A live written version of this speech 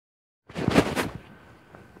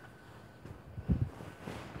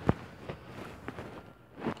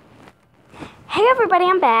Hey everybody,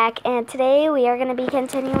 I'm back, and today we are going to be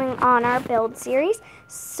continuing on our build series.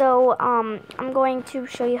 So, I'm going to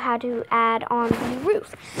show you how to add on the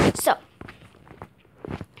roof. So,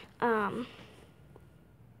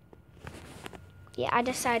 yeah, I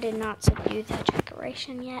decided not to do the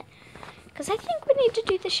decoration yet, because I think we need to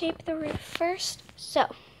do the shape of the roof first. So,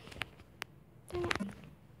 wait.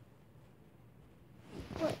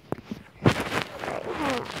 Okay,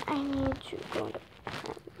 hold on. I need to go to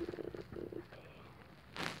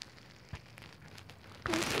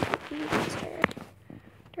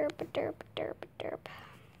derp.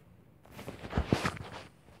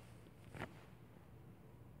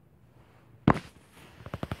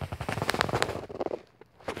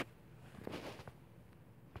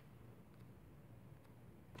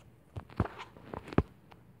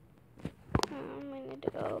 We need to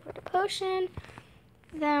go over to potion.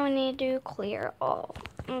 Then we need to clear all.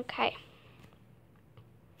 Okay.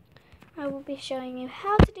 I will be showing you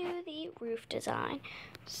how to do the roof design.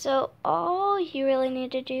 So all you really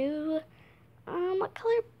need to do, what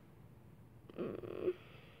color? I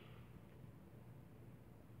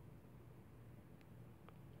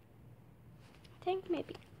think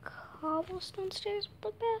maybe cobblestone stairs would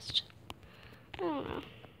look best. I don't know.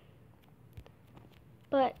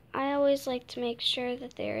 But I always like to make sure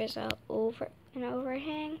that there is an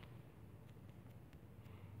overhang.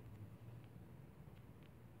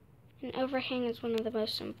 An overhang is one of the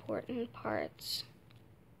most important parts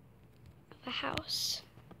of a house.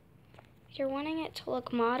 If you're wanting it to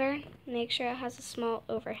look modern, make sure it has a small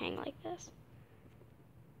overhang like this.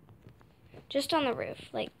 Just on the roof,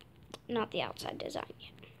 like not the outside design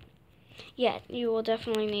yet. Yeah, you will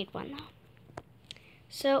definitely need one though.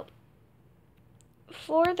 So,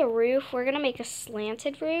 for the roof, we're going to make a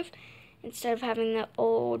slanted roof instead of having the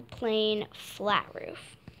old plain flat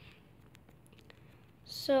roof.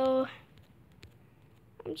 So,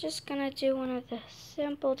 I'm just going to do one of the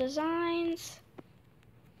simple designs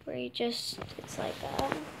where you just, it's like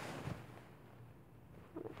one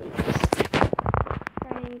of these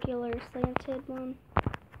triangular slanted one.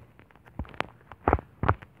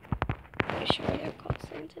 Pretty sure they're called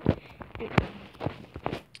slanted. Anyway.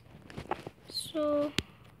 So,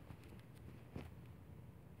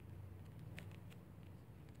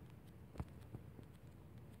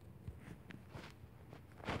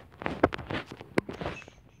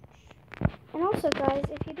 and also guys,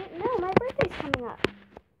 if you didn't know, my birthday's coming up.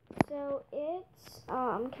 So it's,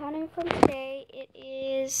 counting from today,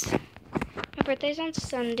 my birthday's on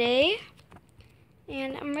Sunday,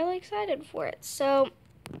 and I'm really excited for it. So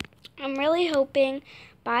I'm really hoping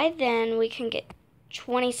by then we can get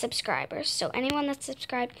 20 subscribers. So anyone that's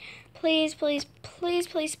subscribed, please tell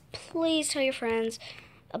your friends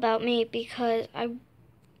about me, because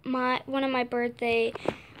one of my birthday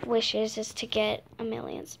wishes is to get 1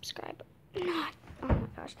 million subscribers. Oh my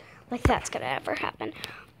gosh, like that's gonna ever happen.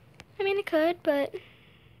 I mean, it could, but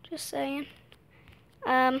just saying.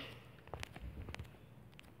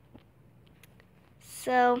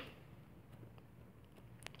 So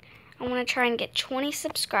I want to try and get 20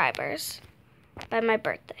 subscribers by my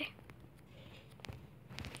birthday.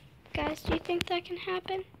 Guys, do you think that can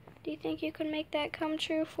happen? Do you think you can make that come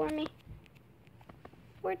true for me?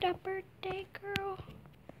 For the birthday girl.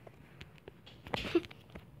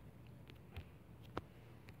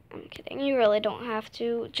 I'm kidding. You really don't have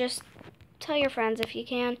to. Just tell your friends if you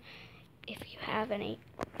can. If you have any.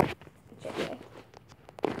 JK.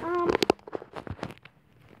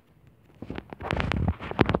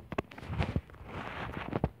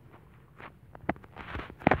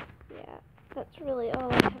 Yeah, that's really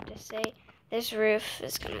all I have to say. This roof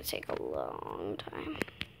is going to take a long time.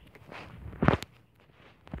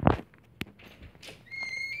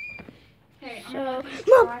 Hey, So,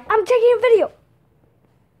 Mom, I'm taking a video.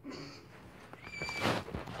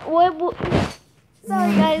 What?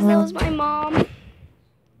 Sorry guys, that was my mom.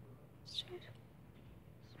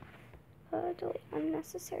 Delete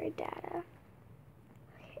unnecessary data.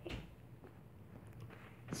 Okay.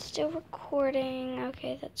 Still recording.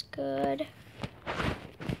 Okay, that's good.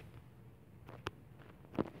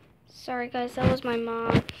 Sorry guys, that was my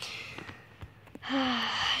mom.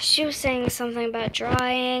 She was saying something about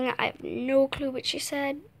drying. I have no clue what she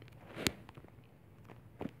said.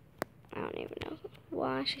 I don't even know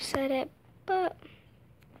why she said it, but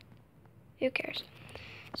who cares?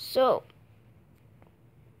 So,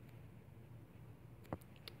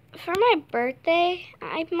 for my birthday,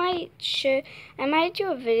 I might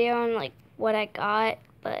do a video on like what I got,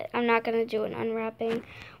 but I'm not gonna do an unwrapping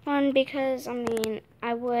one, because I mean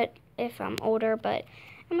I would if I'm older, but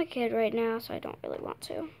I'm a kid right now, so I don't really want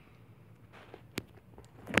to.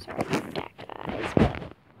 Sorry about that, guys. guys, but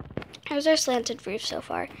here's our slanted roof so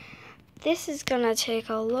far. This is gonna take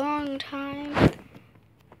a long time,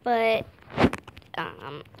 but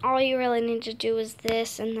all you really need to do is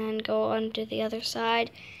this and then go on to the other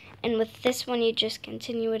side. And with this one, you just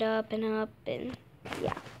continue it up, and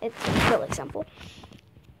yeah, it's really simple.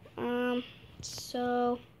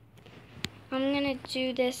 So I'm gonna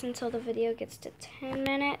do this until the video gets to 10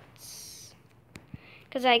 minutes.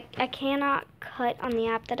 Because I cannot cut on the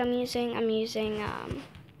app that I'm using. I'm using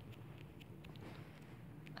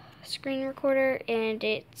screen recorder, and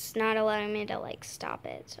it's not allowing me to like stop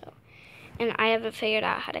it. So, and I haven't figured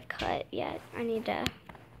out how to cut yet. I need to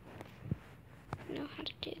know how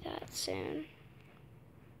to do that soon.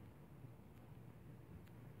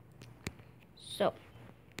 So.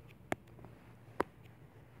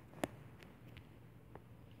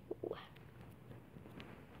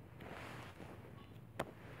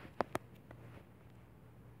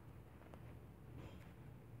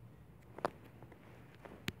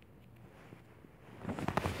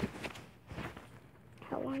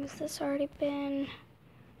 How long has this already been?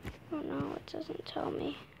 I don't know, it doesn't tell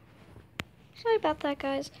me. Sorry about that,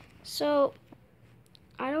 guys. So,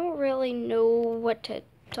 I don't really know what to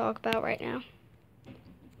talk about right now.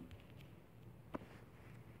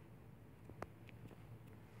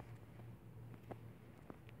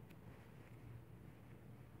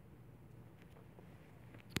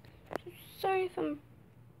 Sorry if I'm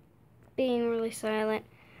being really silent.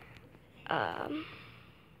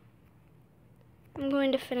 I'm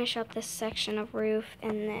going to finish up this section of roof,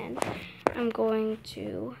 and then I'm going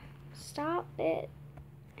to stop it,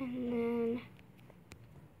 and then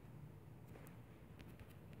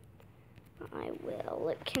I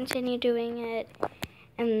will continue doing it,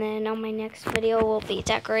 and then on my next video will be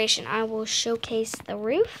decoration. I will showcase the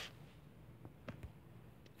roof.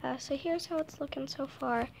 So here's how it's looking so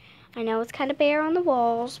far. I know it's kind of bare on the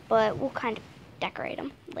walls, but we'll kind of decorate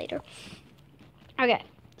them later. Okay,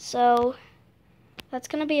 so that's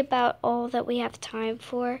going to be about all that we have time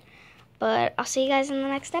for, but I'll see you guys in the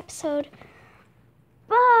next episode.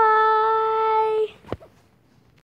 Bye!